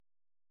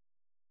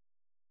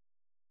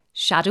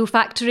Shadow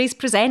Factories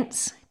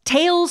presents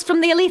Tales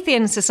from the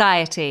Alethian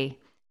Society,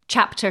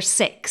 Chapter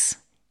 6,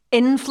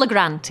 In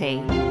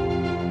Flagrante.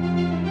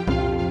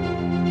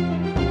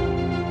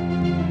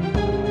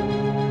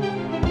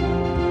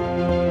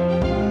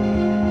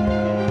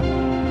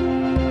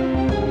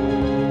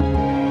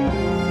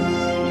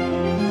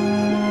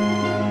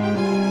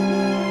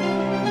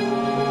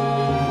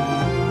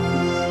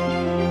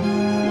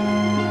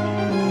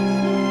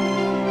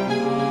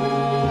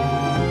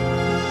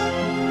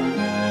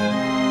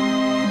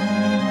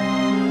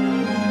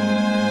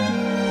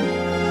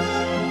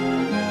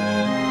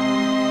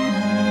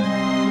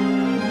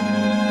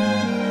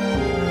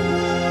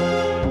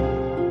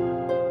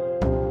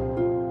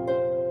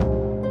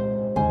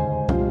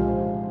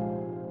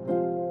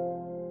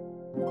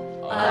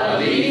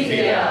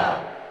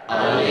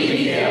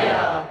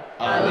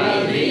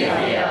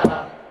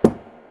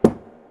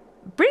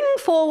 Bring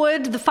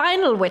forward the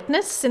final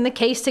witness in the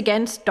case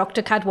against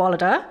Dr.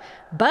 Cadwallader,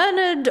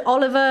 Bernard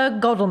Oliver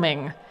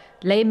Godalming,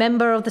 lay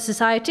member of the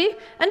Society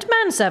and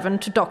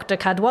manservant to Dr.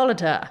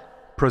 Cadwallader.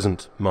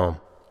 Present, ma'am.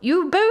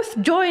 You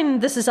both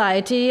joined the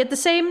Society at the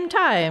same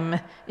time,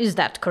 is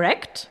that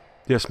correct?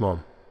 Yes,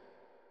 ma'am.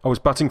 I was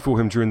batting for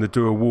him during the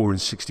Dua War in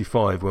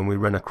 '65 when we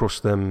ran across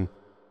them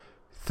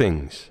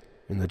things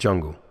in the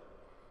jungle.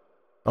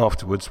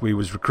 Afterwards, we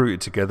was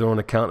recruited together on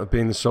account of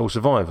being the sole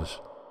survivors.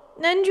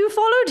 And you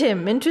followed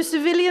him into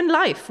civilian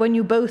life when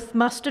you both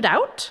mustered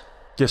out?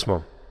 Yes,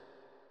 ma'am.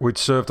 We'd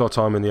served our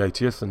time in the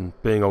 80th, and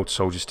being old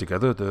soldiers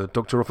together, the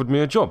doctor offered me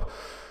a job,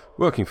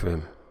 working for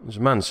him as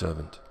a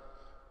manservant.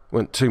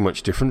 Weren't too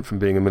much different from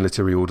being a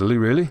military orderly,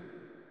 really.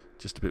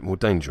 Just a bit more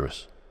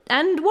dangerous.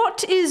 And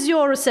what is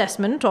your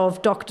assessment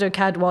of Dr.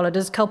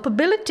 Cadwallader's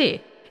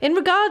culpability in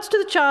regards to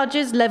the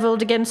charges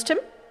levelled against him?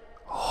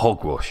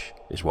 Hogwash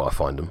is what I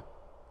find them,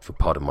 for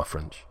pardon my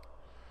French.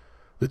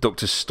 The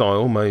doctor's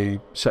style may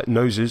set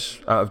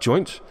noses out of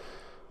joint,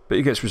 but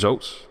he gets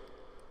results.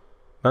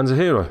 Man's a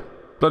hero,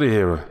 bloody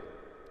hero.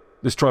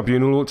 This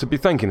tribunal ought to be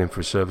thanking him for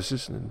his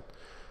services and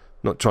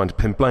not trying to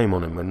pin blame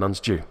on him when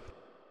none's due.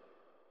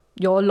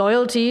 Your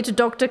loyalty to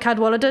Dr.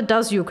 Cadwallader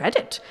does you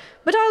credit,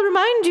 but I'll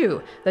remind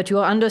you that you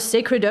are under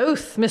sacred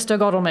oath, Mr.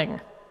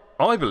 Godalming.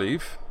 I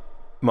believe,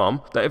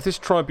 Mum, that if this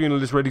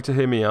tribunal is ready to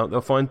hear me out,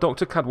 they'll find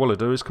Dr.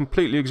 Cadwallader is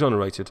completely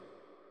exonerated.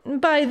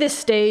 By this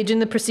stage in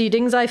the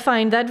proceedings, I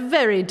find that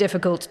very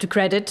difficult to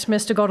credit,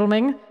 Mr.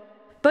 Godalming.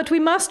 But we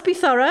must be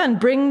thorough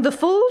and bring the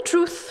full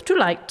truth to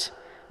light.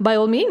 By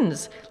all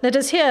means, let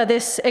us hear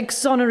this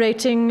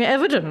exonerating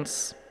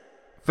evidence.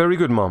 Very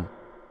good, Mum.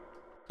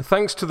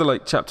 Thanks to the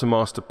late Chapter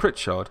Master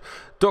Pritchard,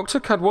 Dr.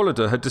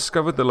 Cadwallader had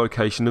discovered the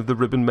location of the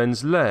Ribbon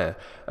Men's lair,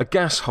 a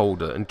gas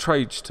holder in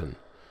Tradeston.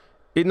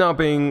 It now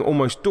being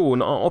almost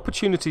dawn, our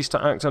opportunities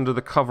to act under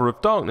the cover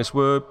of darkness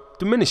were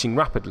diminishing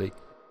rapidly.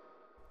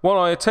 While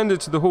I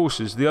attended to the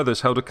horses, the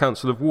others held a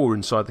council of war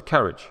inside the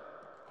carriage.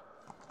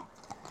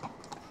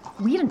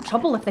 We're in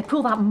trouble if they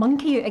pull that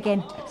monkey out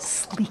again.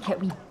 Sleek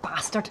it, wee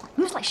bastard.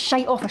 Moves like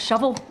shite off a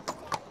shovel.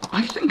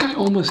 I think I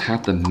almost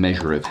had the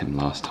measure of him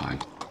last time.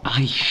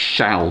 I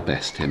shall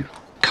best him,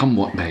 come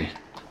what may.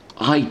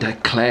 I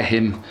declare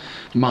him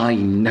my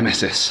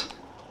nemesis.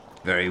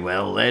 Very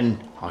well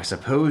then. I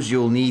suppose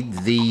you'll need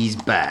these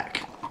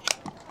back.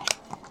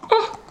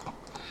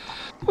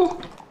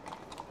 Oh.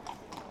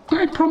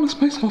 I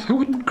promised myself I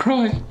wouldn't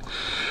cry,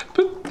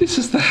 but this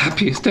is the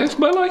happiest day of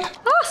my life.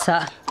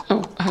 Arthur!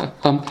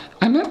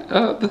 I meant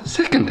the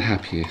second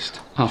happiest.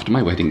 After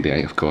my wedding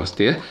day, of course,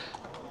 dear.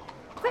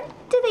 What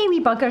do they wee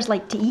buggers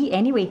like to eat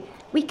anyway?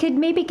 We could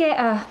maybe get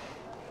a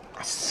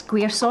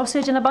square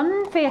sausage and a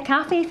bun for your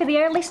cafe for the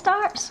early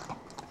starts.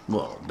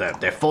 Well,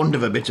 they're fond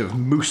of a bit of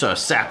Musa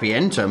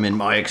sapientum in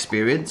my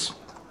experience.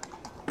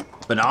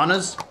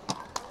 Bananas,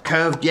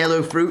 curved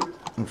yellow fruit,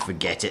 and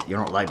forget it, you're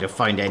not likely to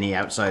find any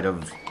outside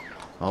of...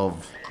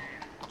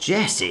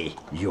 Jessie,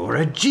 you're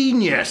a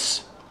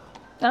genius!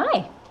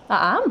 Aye,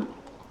 I am.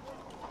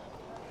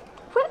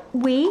 What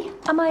way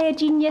am I a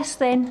genius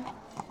then?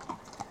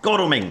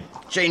 Godalming,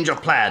 change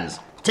of plans.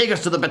 Take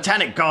us to the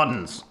Botanic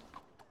Gardens.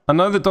 I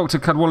know that Dr.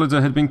 Cadwallader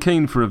had been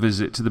keen for a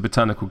visit to the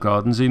Botanical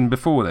Gardens even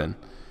before then.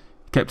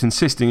 He kept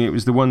insisting it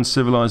was the one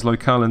civilised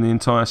locale in the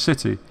entire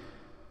city.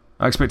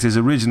 I expect his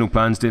original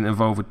plans didn't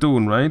involve a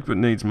dawn raid, but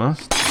needs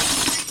must.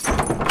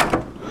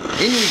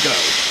 In we go.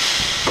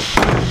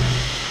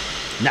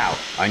 Now,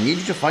 I need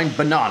you to find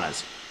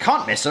bananas.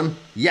 Can't miss them.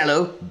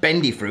 Yellow,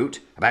 bendy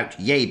fruit, about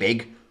yay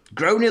big.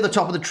 Grow near the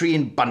top of the tree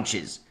in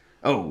bunches.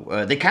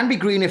 They can be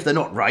green if they're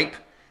not ripe.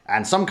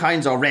 And some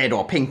kinds are red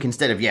or pink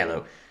instead of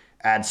yellow.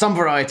 And some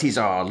varieties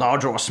are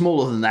larger or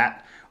smaller than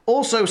that.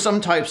 Also,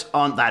 some types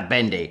aren't that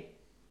bendy.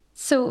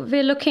 So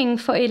we're looking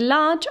for a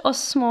large or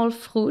small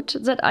fruit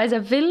that either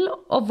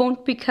will or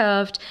won't be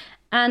curved,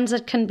 and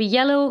that can be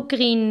yellow,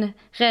 green,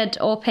 red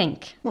or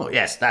pink. Well,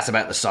 yes, that's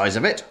about the size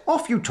of it.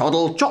 Off you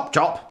toddle, chop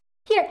chop.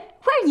 Here,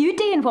 what are you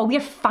doing while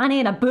we're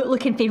fannying about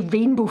looking for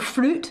rainbow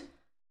fruit?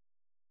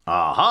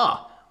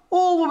 Aha!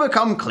 All will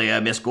become clear,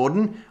 Miss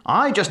Gordon.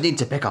 I just need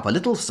to pick up a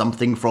little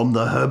something from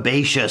the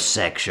herbaceous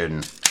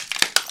section.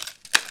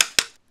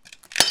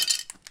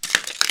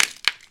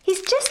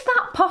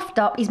 that puffed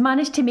up, he's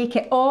managed to make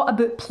it all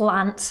about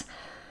plants.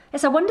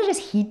 It's a wonder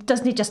his head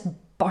doesn't just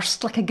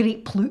burst like a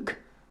great pluke.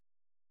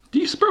 Do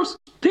you suppose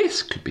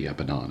this could be a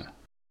banana?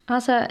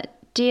 Also,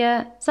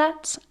 dear,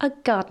 that's a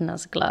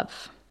gardener's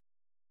glove.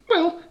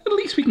 Well, at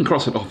least we can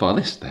cross it off our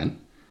list then.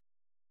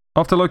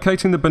 After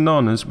locating the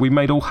bananas, we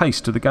made all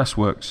haste to the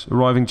gasworks,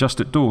 arriving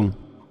just at dawn.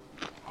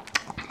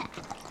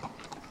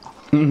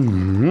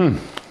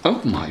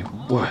 Oh my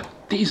word,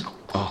 these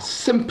are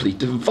simply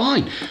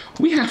divine.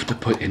 We have to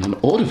put in an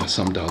order for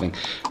some, darling.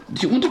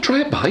 Do you want to try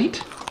a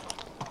bite?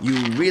 You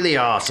really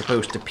are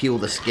supposed to peel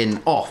the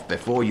skin off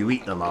before you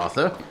eat them,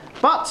 Arthur.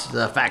 But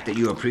the fact that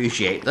you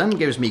appreciate them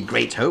gives me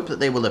great hope that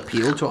they will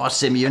appeal to our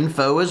simian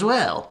foe as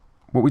well.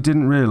 What we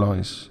didn't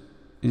realise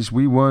is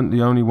we weren't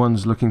the only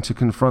ones looking to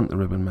confront the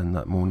Ribbon Men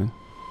that morning.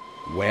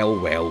 Well.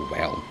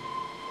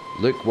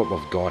 Look what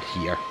we've got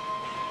here.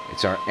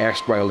 It's our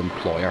erstwhile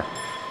employer,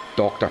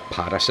 Dr.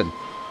 Patterson.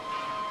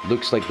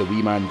 Looks like the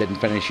wee man didn't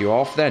finish you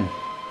off then.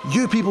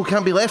 You people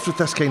can't be left with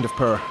this kind of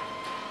power.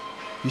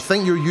 You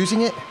think you're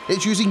using it?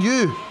 It's using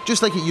you,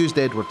 just like it used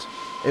Edward.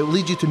 It will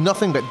lead you to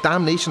nothing but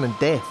damnation and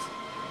death.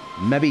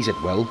 Maybe's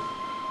it will,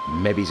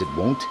 maybe's it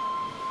won't.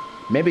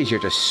 Maybe's you're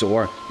just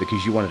sore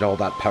because you wanted all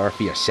that power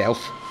for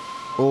yourself.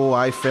 Oh,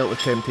 I felt the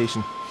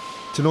temptation.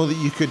 To know that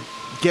you could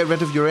get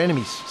rid of your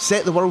enemies,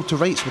 set the world to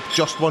rights with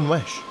just one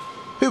wish.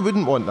 Who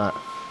wouldn't want that?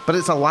 But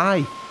it's a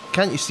lie.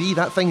 Can't you see?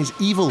 That thing is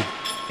evil.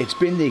 It's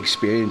been the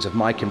experience of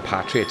my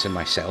compatriots and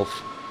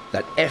myself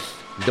that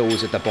if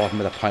those at the bottom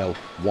of the pile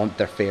want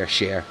their fair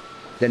share,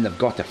 then they've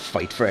got to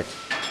fight for it.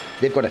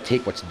 They've got to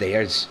take what's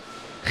theirs.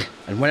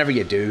 And whenever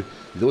you do,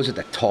 those at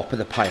the top of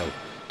the pile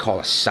call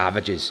us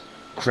savages,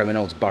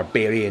 criminals,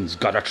 barbarians,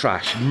 gutter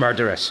trash,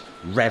 murderous,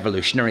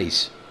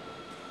 revolutionaries.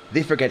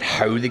 They forget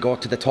how they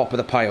got to the top of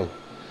the pile,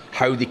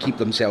 how they keep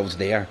themselves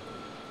there.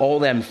 All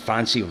them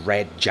fancy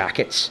red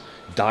jackets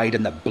died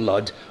in the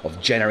blood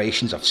of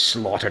generations of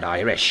slaughtered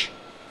Irish.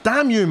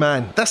 Damn you,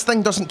 man. This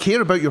thing doesn't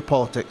care about your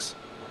politics.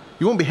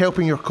 You won't be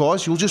helping your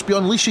cause, you'll just be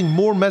unleashing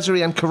more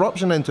misery and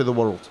corruption into the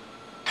world.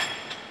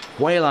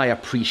 While I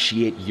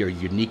appreciate your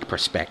unique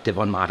perspective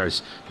on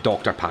matters,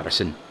 Dr.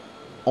 Patterson,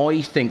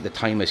 I think the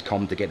time has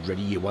come to get rid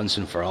of you once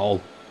and for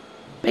all.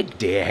 Big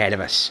day ahead of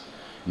us,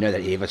 now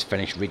that Ava's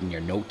finished reading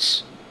your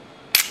notes.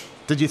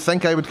 Did you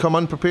think I would come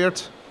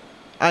unprepared?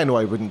 I know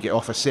I wouldn't get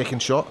off a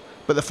second shot,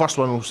 but the first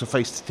one will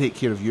suffice to take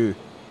care of you.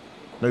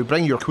 Now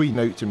bring your queen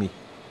out to me.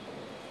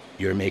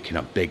 You're making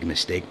a big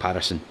mistake,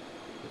 Patterson.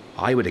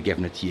 I would have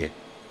given it to you,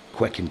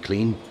 quick and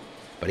clean.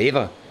 But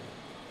Ava,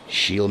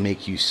 she'll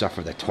make you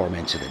suffer the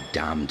torments of the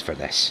damned for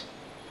this.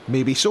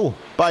 Maybe so,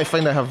 but I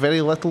find I have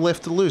very little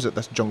left to lose at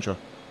this juncture.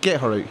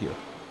 Get her out here.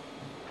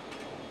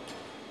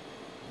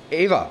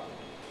 Ava,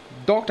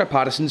 Dr.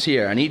 Patterson's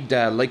here and he'd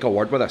like a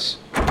word with us.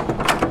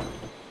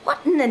 What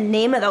in the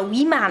name of the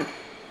wee man?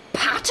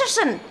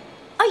 Patterson?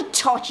 I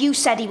thought you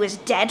said he was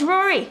dead,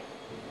 Rory.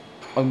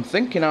 I'm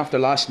thinking after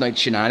last night's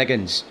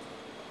shenanigans,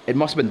 it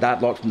must have been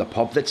that lot from the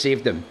pub that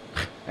saved him.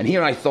 And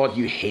here I thought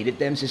you hated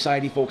them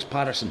society folks,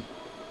 Patterson.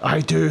 I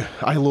do.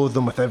 I loathe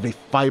them with every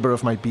fibre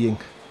of my being.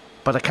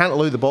 But I can't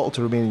allow the bottle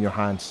to remain in your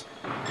hands.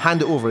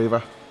 Hand it over,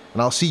 Ava,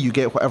 and I'll see you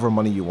get whatever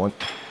money you want.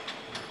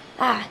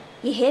 Ah,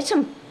 you hate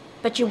him,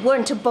 but you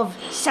weren't above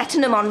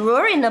setting him on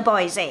Rory and the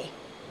boys, eh?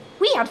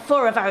 We had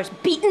 4 of ours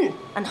beaten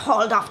and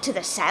hauled off to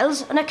the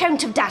cells on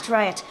account of that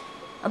riot.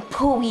 And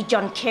poor wee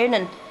John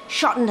Kiernan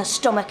shot in the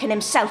stomach and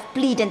himself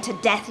bleeding to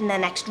death in the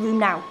next room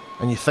now.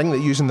 And you think that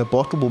using the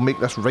bottle will make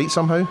this right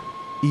somehow?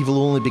 Evil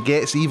only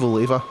begets evil,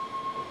 Ava.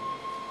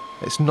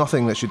 It's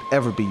nothing that should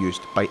ever be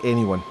used by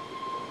anyone.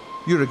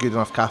 You're a good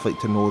enough Catholic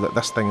to know that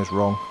this thing is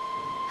wrong.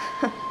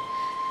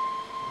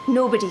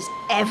 Nobody's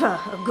ever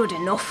a good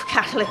enough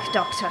Catholic,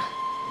 Doctor.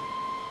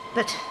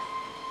 But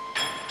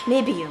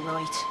maybe you're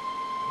right.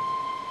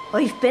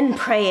 I've been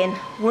praying,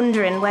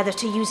 wondering whether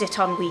to use it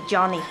on wee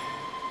Johnny.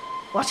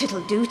 What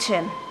it'll do to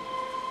him.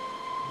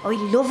 I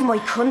love my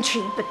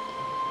country, but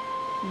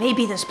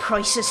maybe there's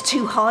prices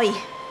too high.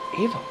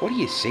 Ava, what are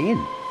you saying?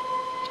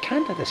 You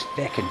can't let this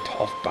feckin'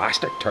 tough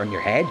bastard turn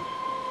your head.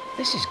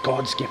 This is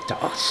God's gift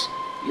to us.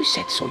 You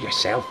said so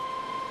yourself.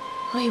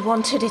 I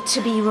wanted it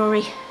to be,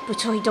 Rory,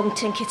 but I don't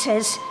think it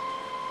is.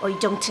 I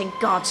don't think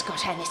God's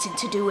got anything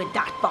to do with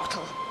that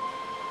bottle.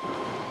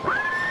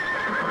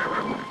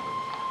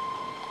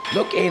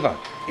 Look, Ava,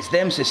 it's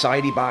them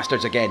society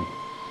bastards again.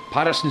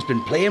 Patterson's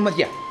been playing with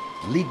you,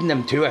 leading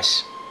them to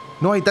us.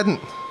 No, I didn't.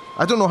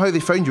 I don't know how they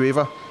found you,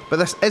 Ava, but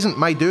this isn't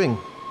my doing.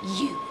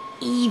 You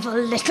evil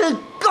little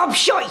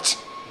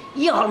gobshite!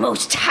 You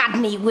almost had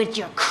me with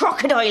your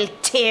crocodile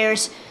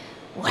tears.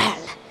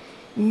 Well,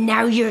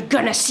 now you're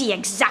gonna see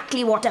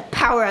exactly what the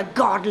power of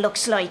God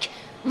looks like.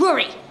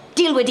 Rory,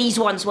 deal with these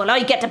ones while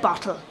I get the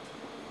bottle.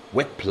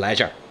 With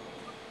pleasure.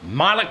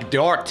 Malak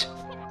Dort.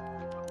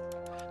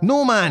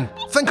 No, man!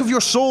 Think of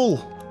your soul!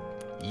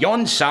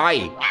 Yon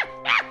Sai.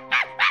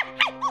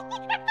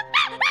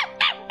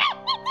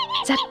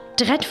 That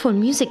dreadful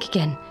music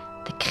again.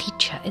 The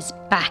creature is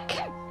back.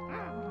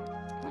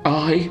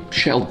 I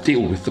shall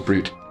deal with the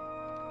brute.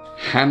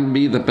 Hand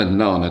me the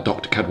banana,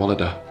 Dr.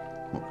 Cadwallader.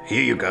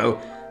 Here you go.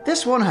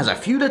 This one has a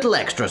few little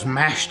extras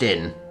mashed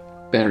in.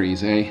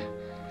 Berries, eh?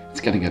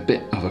 It's getting a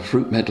bit of a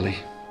fruit medley.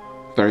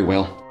 Very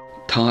well.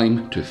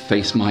 Time to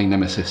face my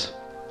nemesis.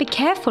 Be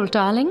careful,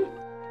 darling.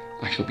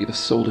 I shall be the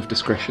soul of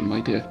discretion,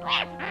 my dear.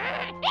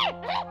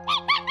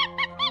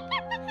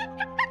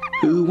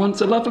 Who wants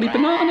a lovely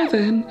banana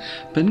then?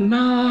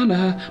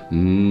 Banana.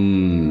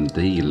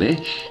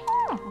 Delish.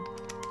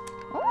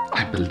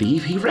 I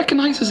believe he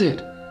recognises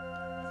it.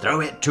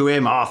 Throw it to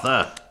him,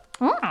 Arthur.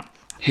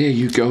 Here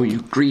you go,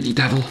 you greedy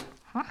devil.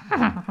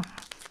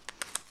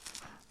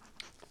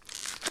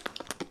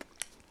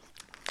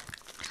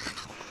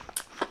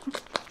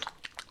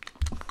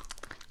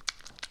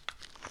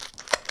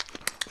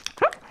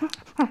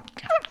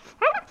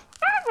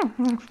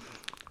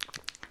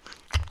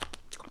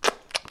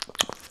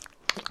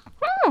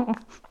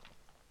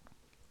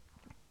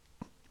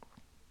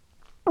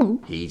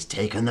 He's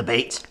taken the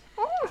bait.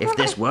 If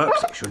this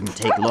works, it shouldn't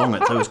take long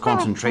at those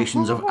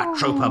concentrations of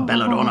Atropa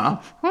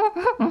belladonna.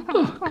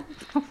 Look,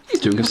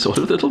 he's doing a sort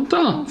of little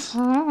dance.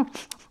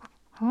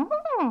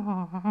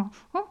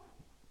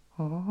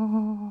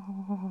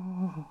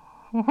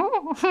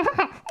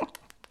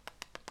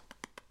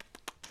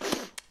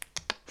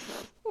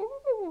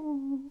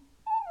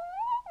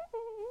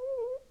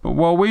 But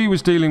while we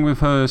was dealing with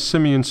her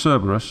simian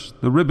Cerberus,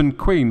 the Ribbon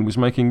Queen was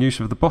making use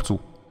of the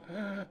bottle.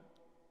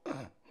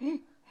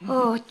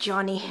 Oh,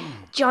 Johnny.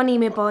 Johnny,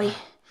 my boy.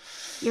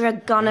 You're a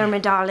gunner, my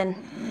darling.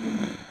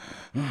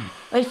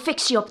 I'll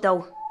fix you up,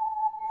 though.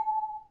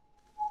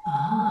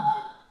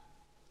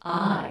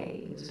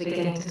 I was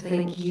beginning to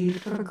think you'd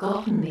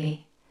forgotten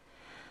me.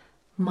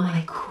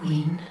 My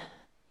queen.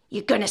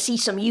 You're gonna see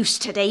some use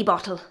today,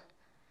 Bottle.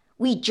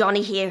 Wee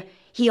Johnny here,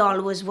 he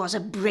always was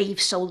a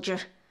brave soldier.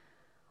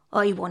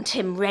 I want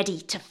him ready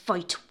to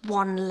fight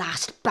one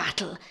last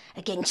battle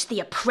against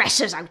the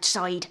oppressors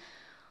outside.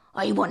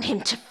 I want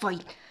him to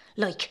fight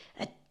like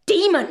a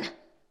demon.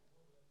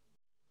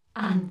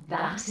 And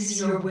that is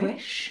your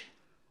wish?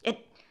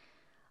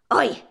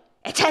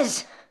 It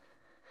is.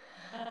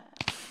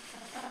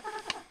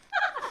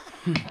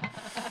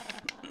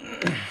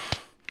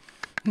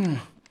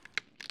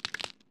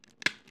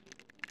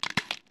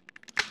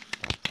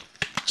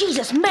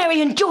 Jesus,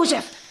 Mary and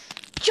Joseph!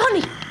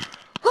 Johnny,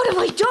 what have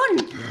I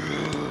done?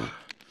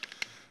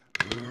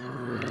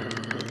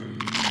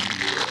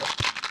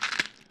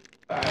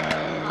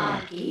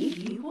 I gave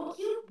you what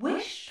you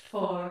wished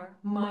for,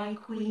 my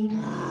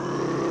queen.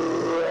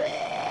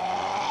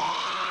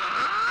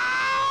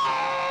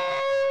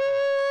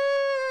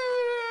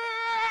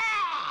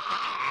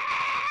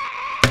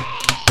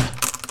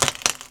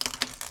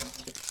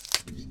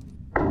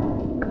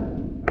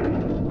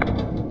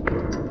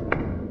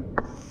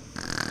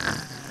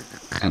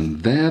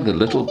 And there the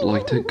little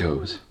blighter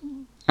goes,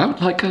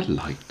 out like a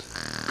light.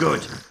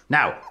 Good.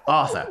 Now,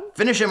 Arthur,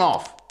 finish him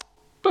off.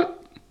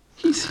 But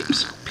he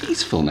seems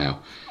peaceful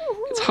now.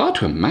 It's hard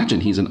to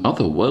imagine he's an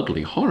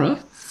otherworldly horror.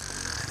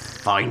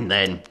 Fine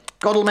then.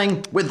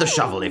 Godalming, with the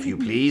shovel, if you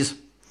please.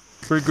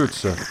 Very good,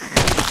 sir.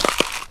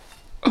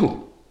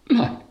 Oh,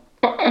 my.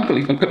 I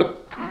believe I'm going to...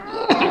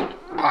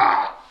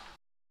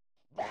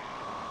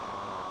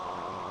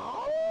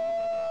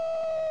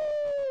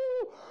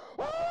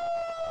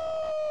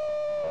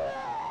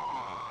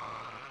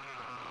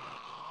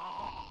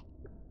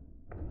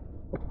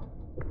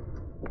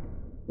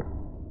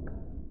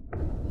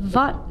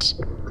 What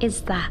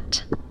is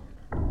that?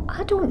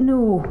 I don't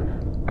know,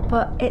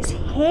 but it's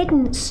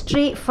heading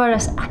straight for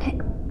us and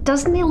it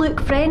doesn't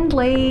look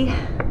friendly.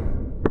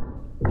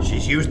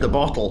 She's used the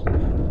bottle.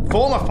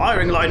 Form a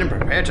firing line and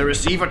prepare to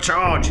receive a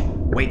charge.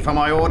 Wait for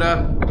my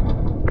order.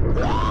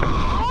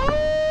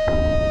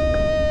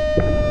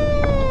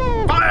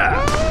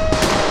 Fire!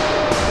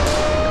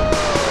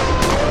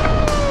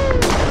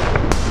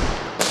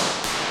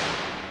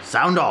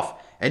 Sound off.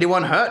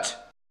 Anyone hurt?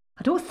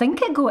 I don't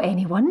think it got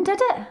anyone,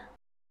 did it?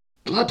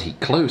 Bloody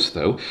close,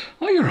 though.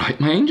 Are you right,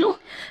 my angel?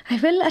 I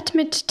will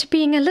admit to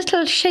being a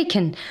little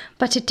shaken,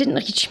 but it didn't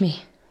reach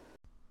me.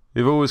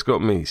 You've always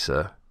got me,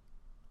 sir.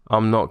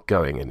 I'm not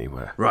going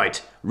anywhere.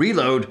 Right.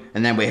 Reload,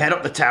 and then we head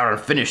up the tower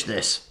and finish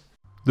this.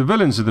 The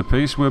villains of the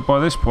piece were by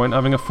this point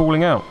having a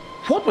falling out.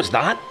 What was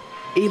that?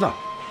 Ava,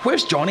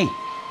 where's Johnny?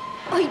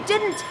 I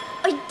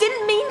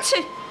didn't mean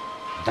to.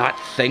 That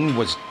thing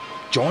was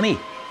Johnny.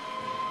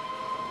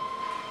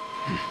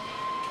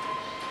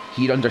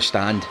 He'd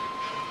understand.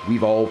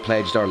 We've all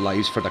pledged our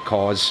lives for the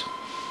cause.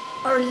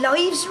 Our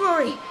lives,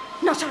 Rory,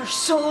 not our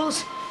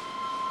souls.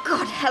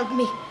 God help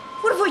me.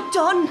 What have I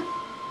done?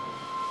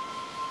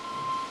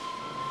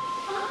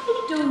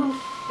 I don't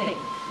think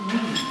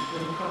we've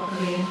been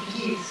properly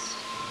introduced.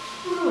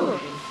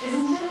 Rory,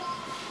 isn't it?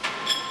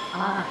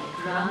 I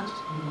grant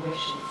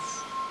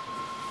wishes.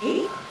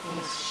 Ava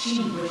thinks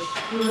she wished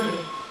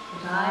purely,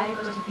 but I've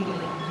got a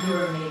feeling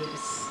you're made of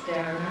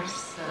sterner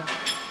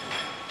stuff.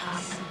 I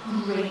see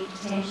great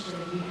potential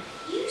in you.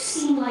 You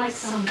seem like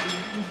somebody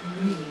who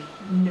really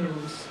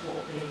knows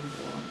what they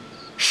want.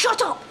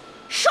 Shut up!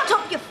 Shut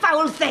up, you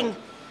foul thing!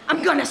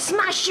 I'm gonna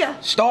smash you!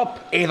 Stop,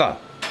 Ava!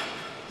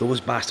 Those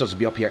bastards will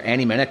be up here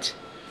any minute.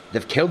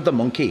 They've killed the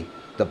monkey.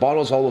 The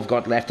bottle's all we've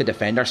got left to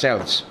defend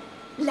ourselves.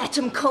 Let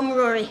 'em come,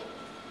 Rory.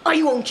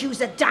 I won't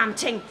use a damn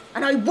thing,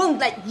 and I won't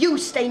let you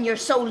stain your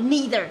soul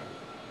neither.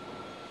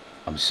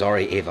 I'm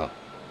sorry, Ava,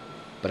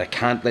 but I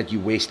can't let you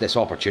waste this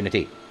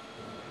opportunity.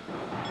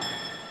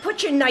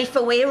 Put your knife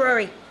away,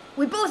 Rory.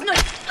 We both know...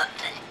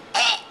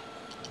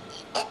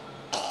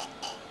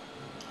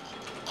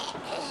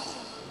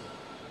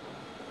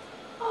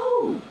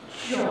 Oh,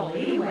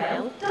 jolly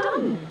well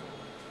done.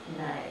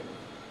 Now,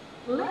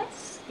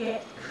 let's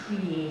get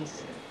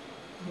creative.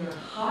 Your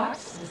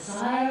heart's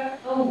desire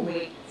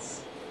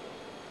awaits.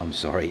 I'm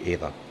sorry,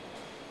 Ava.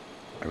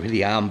 I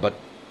really am, but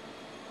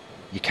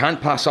you can't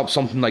pass up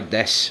something like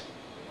this.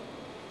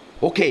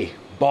 Okay,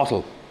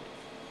 bottle.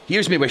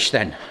 Here's me wish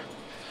then.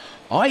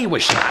 I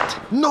wish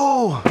that...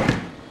 No!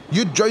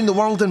 You'd drown the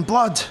world in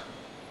blood.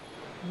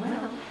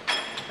 Well,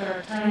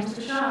 third time's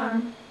the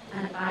charm,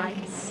 and I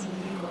can see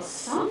you've got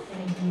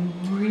something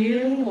you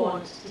really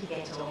want to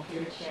get off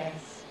your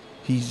chest.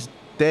 He's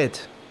dead.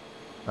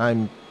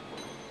 I'm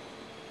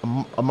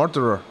a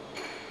murderer.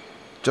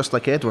 Just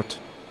like Edward.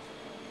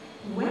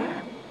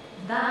 Well,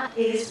 that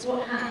is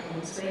what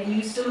happens when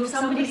you stove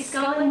somebody's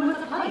skull in with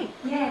a pipe,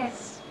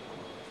 yes.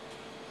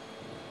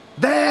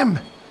 Them!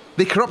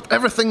 They corrupt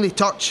everything they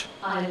touch.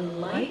 I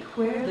like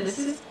where this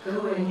is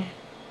going.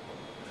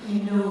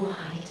 You know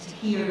I need to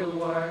hear the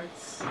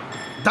words.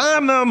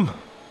 Damn them!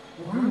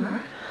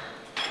 Warmer.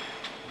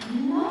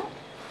 Not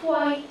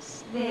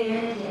quite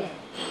there yet.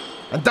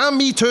 And damn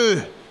me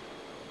too!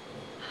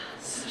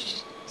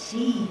 Such a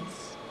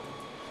tease.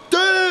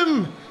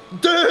 Doom!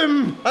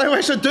 Doom! I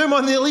wish a doom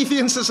on the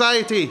Alethian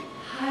Society!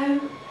 How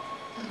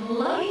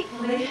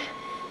delightfully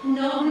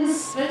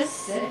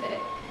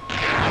non-specific.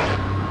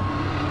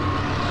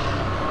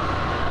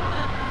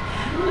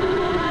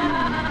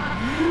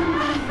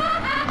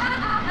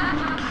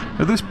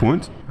 At this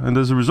point, and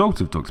as a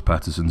result of Dr.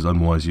 Patterson's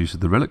unwise use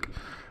of the relic,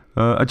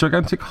 a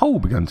gigantic hole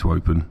began to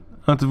open,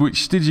 out of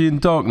which Stygian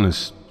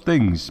darkness,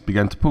 things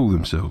began to pull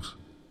themselves.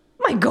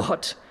 My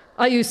God,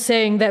 are you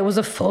saying there was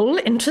a full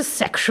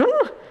intersection?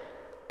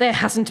 There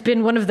hasn't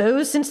been one of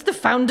those since the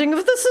founding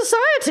of the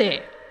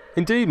Society.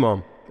 Indeed,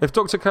 Mom. If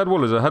Dr.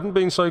 Cadwallader hadn't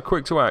been so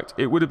quick to act,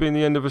 it would have been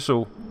the end of us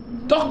all.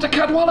 Dr.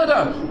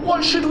 Cadwallader,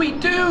 what should we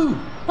do?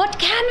 What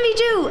can we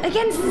do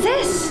against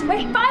this?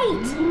 We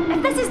fight!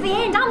 If this is the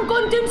end, I'm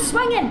going down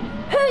swinging.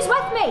 Who's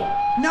with me?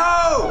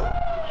 No!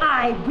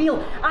 I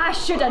will. I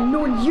should have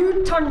known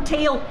you'd turn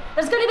tail.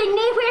 There's going to be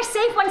nowhere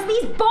safe once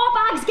these ball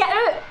bags get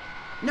out.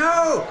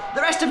 No!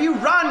 The rest of you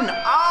run!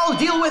 I'll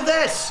deal with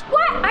this!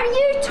 What are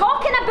you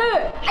talking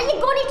about? Are you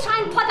going to try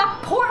and plug a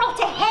portal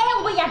to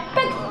hell with your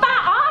big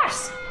fat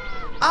arse?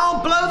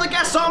 I'll blow the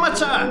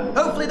gasometer!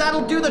 Hopefully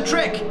that'll do the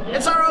trick.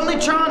 It's our only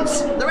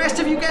chance. The rest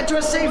of you get to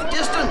a safe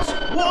distance.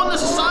 Warn the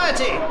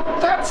Society!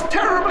 That's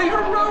terribly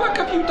heroic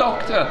of you,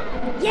 Doctor.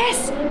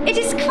 Yes, it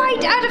is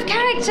quite out of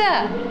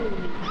character.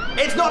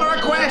 It's not a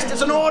request,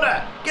 it's an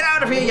order! Get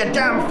out of here, you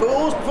damn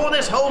fools, before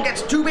this hole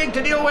gets too big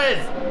to deal with!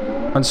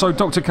 And so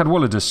Dr.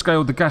 Cadwallader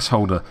scaled the gas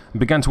holder and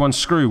began to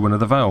unscrew one of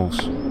the valves.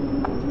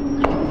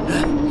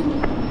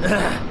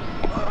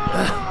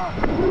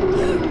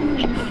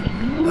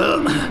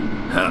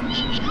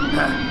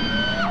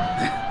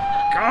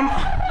 Come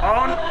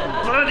on,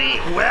 bloody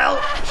well,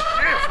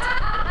 shift!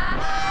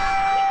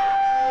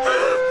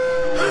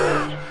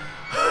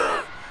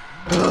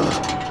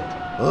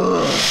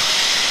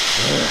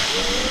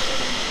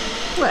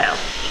 Well,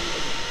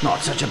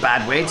 not such a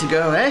bad way to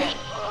go, eh?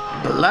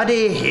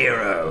 Bloody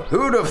hero.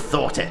 Who'd have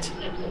thought it?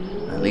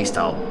 At least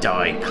I'll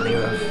die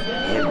clear of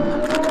him.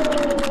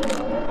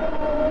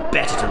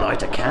 Better to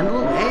light a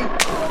candle, eh?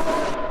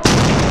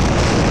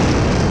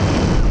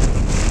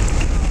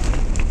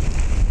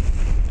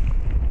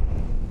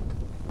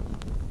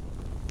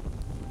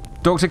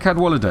 Dr.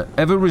 Cadwallader,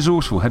 ever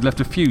resourceful, had left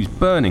a fuse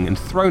burning and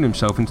thrown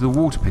himself into the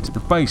water pit at the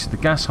base of the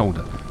gas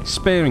holder,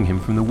 sparing him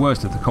from the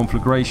worst of the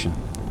conflagration.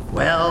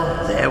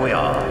 Well, there we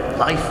are.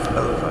 Life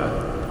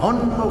over.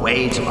 On my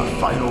way to my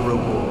final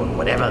reward,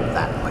 whatever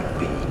that might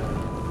be.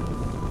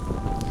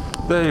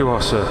 There you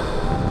are, sir.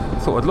 I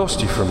thought I'd lost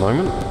you for a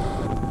moment.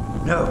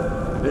 No,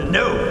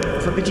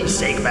 for pity's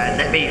sake, man,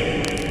 let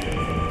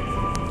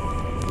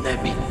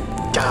me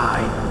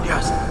die.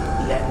 Just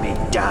let me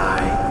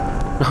die.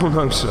 Oh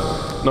no, sir.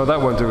 No,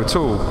 that won't do at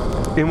all.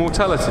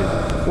 Immortality.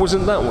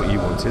 Wasn't that what you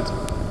wanted?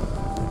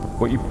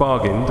 What you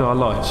bargained our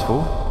lives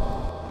for?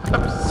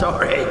 I'm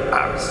sorry.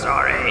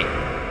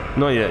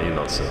 Not yet, you're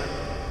not, sir.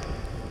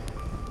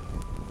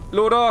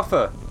 Lord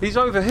Arthur, he's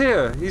over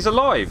here. He's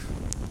alive.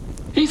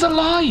 He's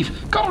alive!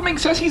 Godalming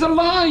says he's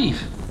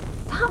alive!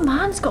 That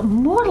man's got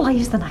more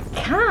lives than a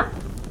cat.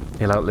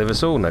 He'll outlive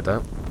us all, no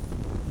doubt.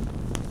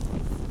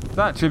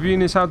 That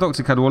tribune is how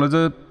Dr.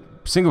 Cadwallader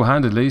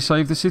single-handedly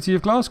saved the city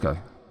of Glasgow.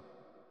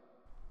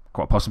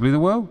 Quite possibly the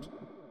world.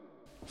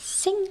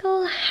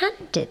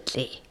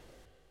 Single-handedly?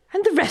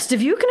 And the rest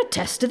of you can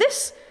attest to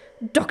this?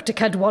 Dr.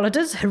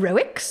 Cadwallader's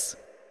heroics?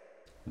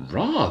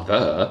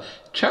 Rather.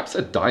 Chap's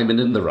a diamond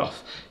in the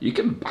rough. You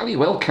can bally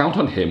well count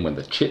on him when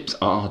the chips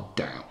are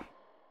down.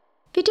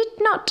 We did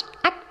not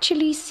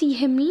actually see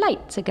him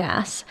light the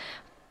gas,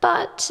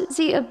 but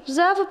the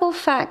observable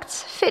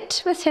facts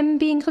fit with him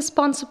being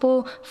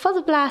responsible for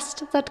the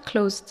blast that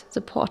closed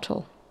the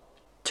portal.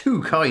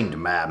 Too kind,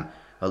 ma'am.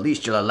 At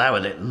least you'll allow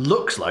it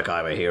looks like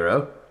I'm a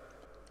hero.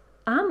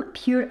 I'm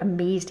pure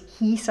amazed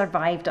he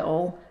survived it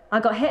all. I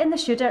got hit in the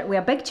shoulder with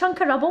a big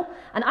chunk of rubble,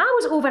 and I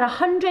was over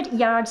 100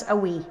 yards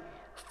away.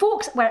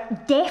 Folks were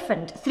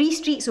deafened 3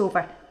 streets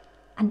over.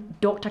 And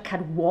Dr.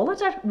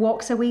 Cadwallader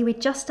walks away with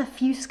just a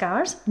few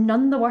scars,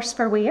 none the worse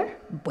for wear.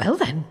 Well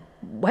then,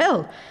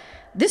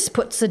 this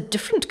puts a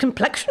different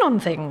complexion on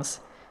things.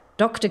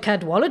 Dr.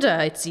 Cadwallader,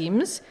 it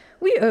seems,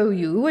 we owe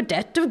you a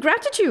debt of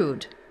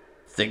gratitude.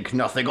 Think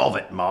nothing of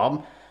it,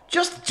 ma'am.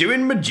 Just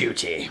doing my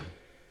duty.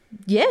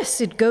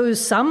 Yes, it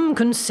goes some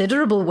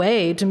considerable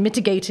way to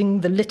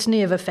mitigating the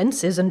litany of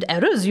offences and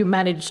errors you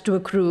managed to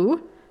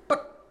accrue.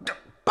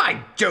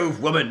 By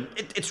Jove, woman,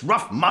 it's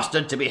rough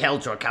mustard to be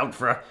held to account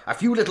for a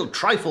few little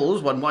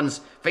trifles when one's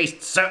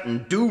faced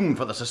certain doom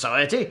for the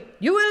society.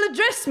 You will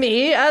address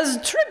me as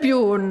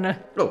Tribune.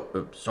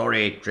 Oh,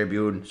 sorry,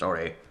 Tribune,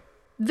 sorry.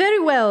 Very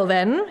well,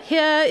 then.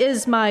 Here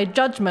is my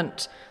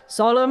judgment.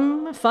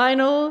 Solemn,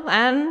 final,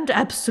 and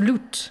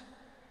absolute.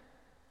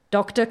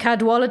 Dr.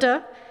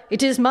 Cadwallader,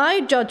 it is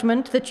my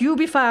judgment that you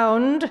be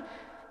found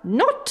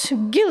not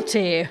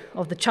guilty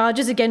of the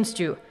charges against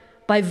you,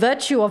 by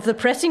virtue of the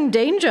pressing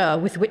danger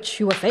with which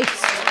you are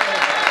faced.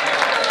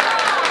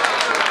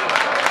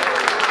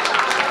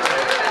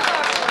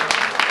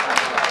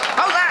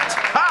 How's that?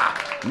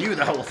 Ha! Knew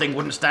the whole thing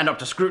wouldn't stand up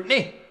to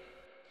scrutiny.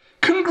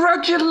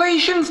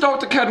 Congratulations,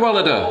 Dr.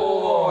 Cadwallader!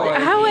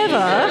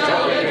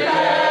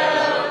 However...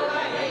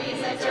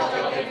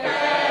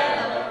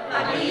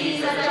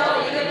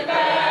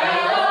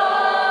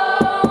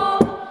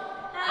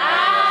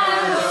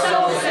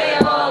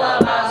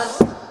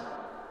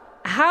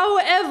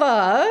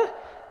 However,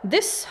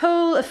 this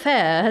whole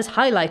affair has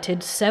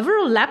highlighted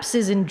several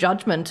lapses in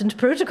judgment and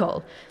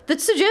protocol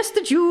that suggest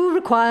that you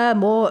require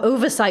more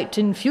oversight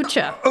in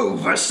future.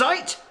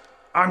 Oversight?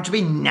 I'm to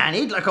be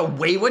nannied like a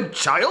wayward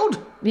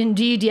child?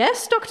 Indeed,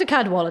 yes, Dr.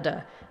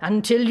 Cadwallader.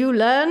 Until you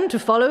learn to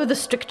follow the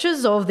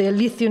strictures of the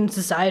Aletheian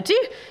Society,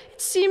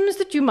 it seems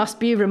that you must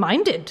be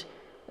reminded.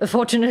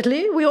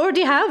 Fortunately, we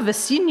already have a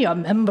senior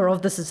member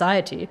of the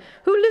Society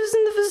who lives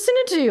in the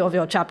vicinity of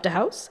your chapter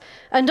house,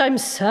 and I'm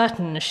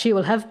certain she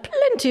will have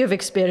plenty of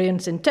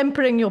experience in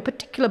tempering your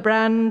particular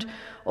brand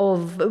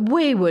of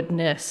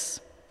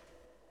waywardness.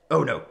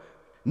 Oh, no.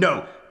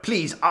 No,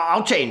 please,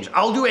 I'll change.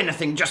 I'll do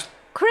anything, just...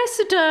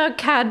 Cressida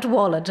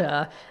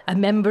Cadwallader, a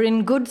member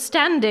in good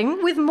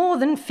standing with more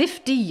than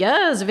 50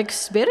 years of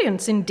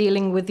experience in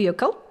dealing with the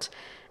occult,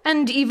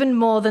 and even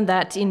more than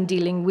that in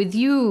dealing with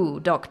you,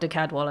 Dr.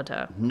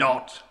 Cadwallader.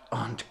 Not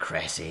Aunt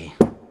Cressy.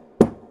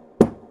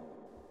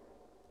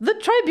 The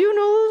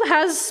tribunal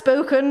has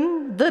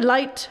spoken. The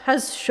light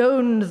has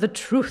shown the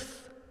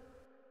truth.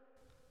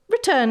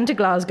 Return to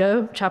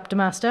Glasgow, Chapter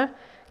Master.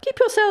 Keep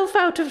yourself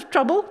out of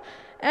trouble,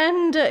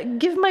 and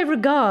give my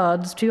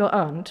regards to your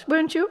aunt,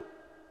 won't you?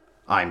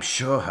 I'm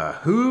sure her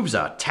hooves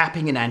are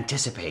tapping in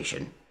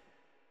anticipation.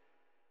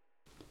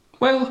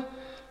 Well,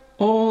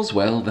 all's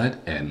well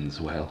that ends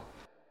well.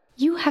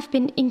 You have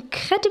been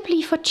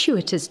incredibly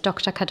fortuitous,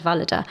 Dr.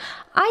 Cadwallader.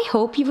 I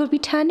hope you will be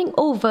turning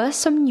over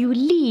some new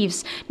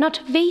leaves,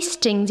 not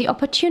wasting the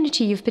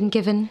opportunity you've been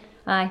given.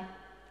 Aye.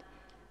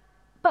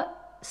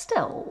 But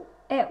still,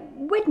 it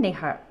wouldn't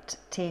hurt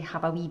to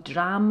have a wee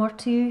dram or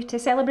two to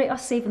celebrate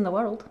us saving the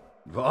world.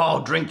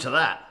 I'll drink to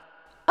that.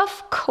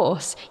 Of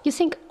course, you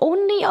think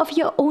only of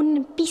your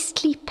own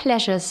beastly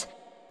pleasures.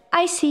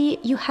 I see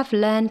you have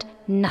learned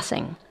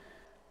nothing.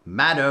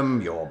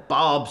 Madam, your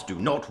barbs do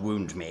not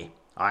wound me.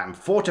 I am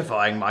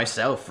fortifying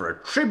myself for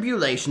a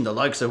tribulation the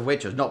likes of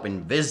which has not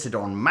been visited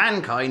on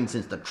mankind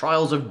since the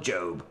trials of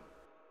Job.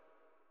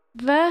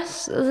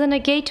 Worse than a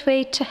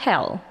gateway to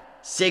hell.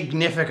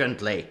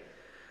 Significantly.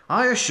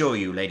 I assure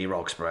you, Lady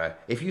Roxburgh,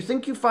 if you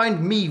think you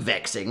find me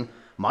vexing,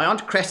 my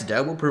Aunt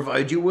Cressida will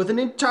provide you with an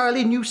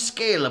entirely new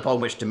scale upon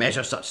which to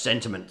measure such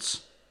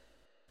sentiments.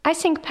 I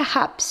think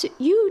perhaps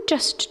you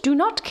just do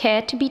not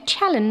care to be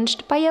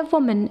challenged by a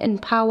woman in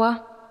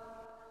power.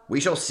 We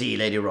shall see,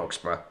 Lady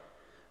Roxburgh.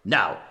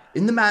 Now,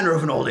 in the manner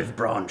of an olive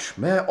branch,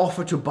 may I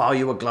offer to buy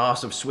you a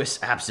glass of Swiss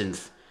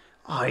absinthe?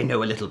 I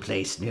know a little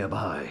place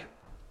nearby.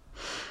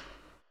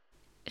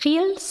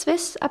 Real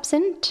Swiss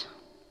absinthe?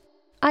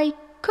 I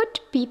could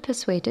be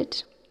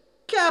persuaded.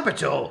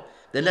 Capital!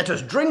 Then let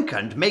us drink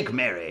and make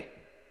merry.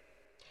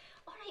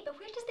 All right, but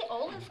where does the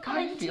olive come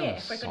into it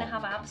if we're going to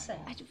have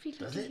absinthe? I don't really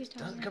Does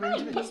it come Aye,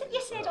 into it?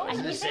 you said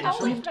olive. You said Does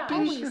it? olive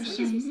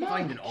dram.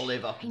 Find an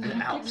olive up in the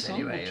Alps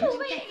anyway. Oh,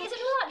 wait, is it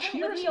not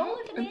that with the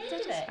olive in the end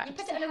of it? You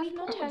put it in a wee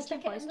pot and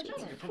stick it in the jar.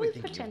 You're probably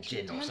thinking of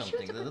gin or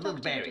something, the little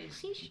berries.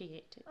 Is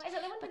it the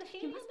one with the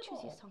fairies?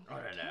 I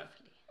don't know.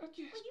 Well,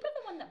 you were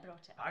the one that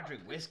brought it. I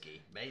drink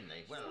whiskey,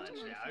 mainly. Well,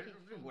 actually, I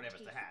drink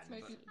whatever's to hand.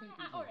 But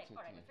All right,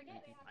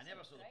 forget it. I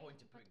never saw the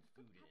point of putting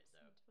food in it,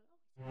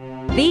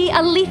 though. The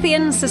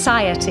Aletheian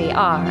Society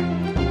are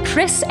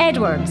Chris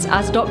Edwards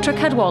as Dr.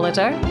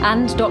 Cadwallader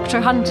and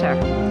Dr. Hunter,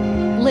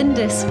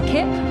 Lindis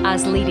Kipp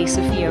as Lady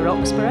Sophia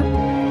Roxburgh,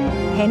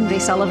 Henry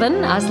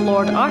Sullivan as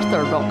Lord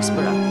Arthur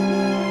Roxburgh,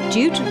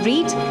 Jude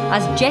Reed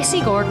as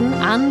Jessie Gordon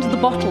and the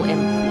Bottle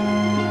Imp,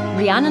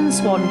 Rhiannon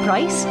Swan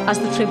Price as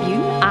the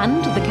Tribune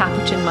and the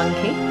Capuchin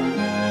Monkey,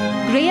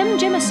 Graham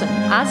Jimison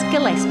as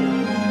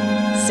Gillespie,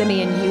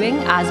 Simeon Ewing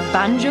as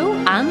Banjo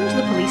and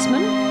the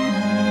Policeman,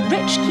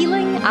 Rich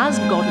Keeling as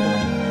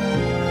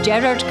Godalming,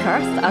 Gerard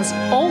Kurth as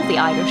All the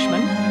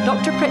Irishmen,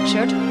 Dr.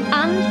 Pritchard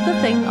and The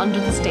Thing Under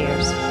the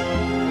Stairs,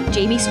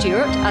 Jamie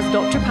Stewart as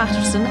Dr.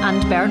 Patterson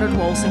and Bernard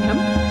Walsingham,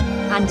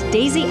 and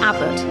Daisy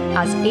Abbott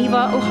as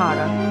Ava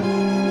O'Hara.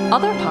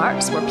 Other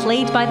parts were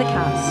played by the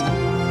cast.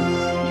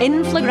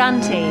 In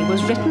Flagrante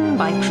was written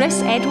by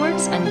Chris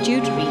Edwards and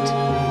Jude Reed.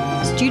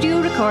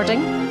 Studio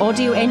recording,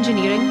 audio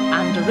engineering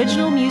and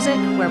original music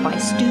were by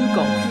Stu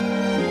Goff.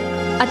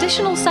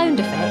 Additional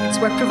sound effects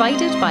were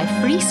provided by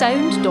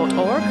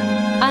freesound.org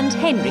and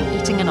Henry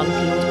eating an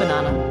unpeeled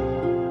banana.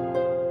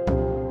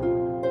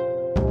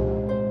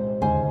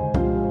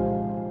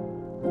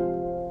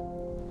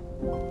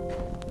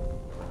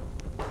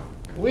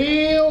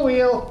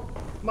 Wheel,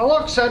 my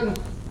luck's in.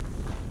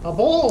 A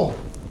bottle.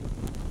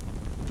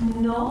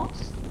 Not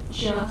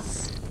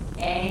just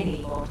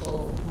any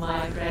bottle,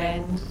 my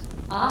friend.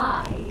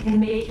 I can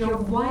make your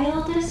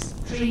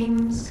wildest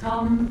dreams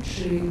come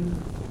true.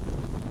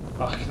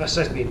 Ugh, this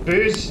isn't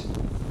booze.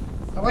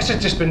 I wish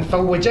I'd just been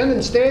filled with gin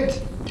instead.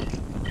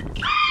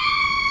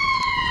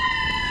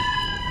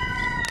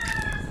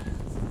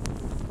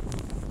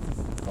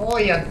 Oh,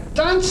 you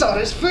dancer,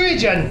 it's food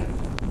gin.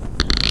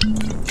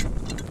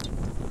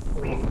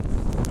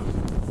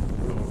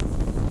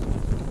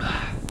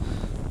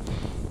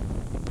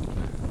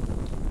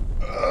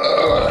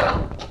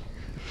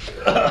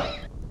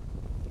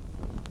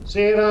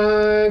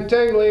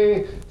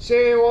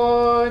 Say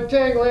one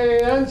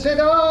tingly, and sit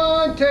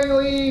on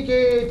tingly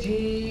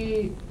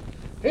gaiety.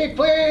 He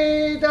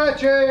played a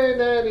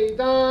tune and he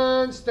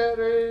danced a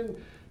rune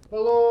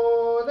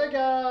below the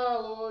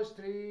gallows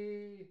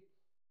tree.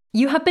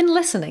 You have been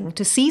listening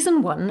to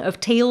Season 1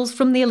 of Tales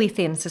from the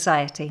Aletheian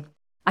Society,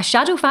 a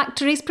Shadow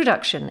Factories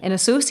production in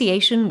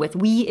association with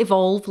We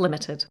Evolve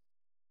Limited.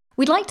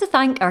 We'd like to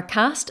thank our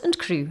cast and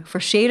crew for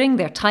sharing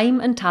their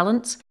time and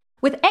talents,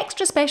 with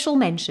extra special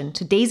mention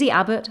to Daisy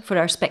Abbott for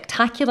our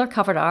spectacular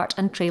cover art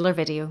and trailer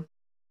video.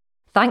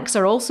 Thanks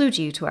are also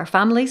due to our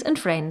families and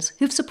friends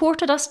who've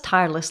supported us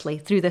tirelessly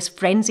through this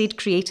frenzied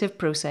creative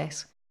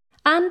process,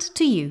 and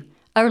to you,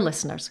 our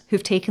listeners,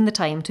 who've taken the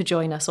time to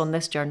join us on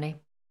this journey.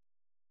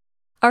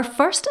 Our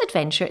first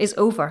adventure is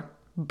over,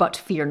 but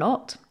fear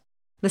not.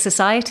 The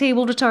Society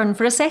will return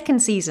for a second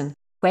season,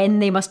 when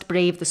they must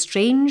brave the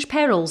strange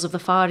perils of the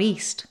Far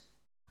East,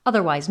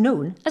 otherwise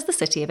known as the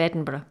City of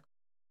Edinburgh.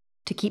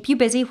 To keep you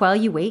busy while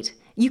you wait,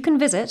 you can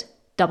visit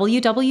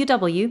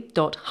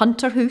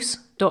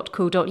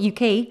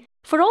www.hunterhoose.co.uk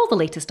for all the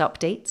latest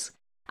updates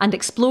and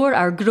explore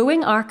our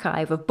growing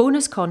archive of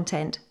bonus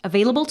content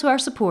available to our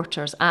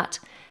supporters at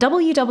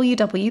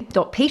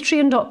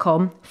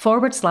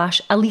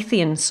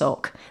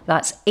www.patreon.com/AletheianSoc.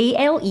 That's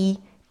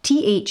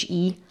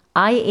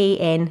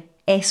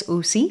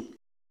ALETHEIANSOC.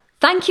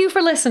 Thank you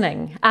for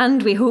listening,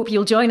 and we hope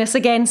you'll join us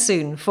again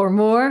soon for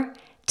more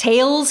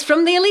Tales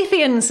from the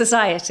Aletheian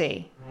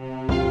Society.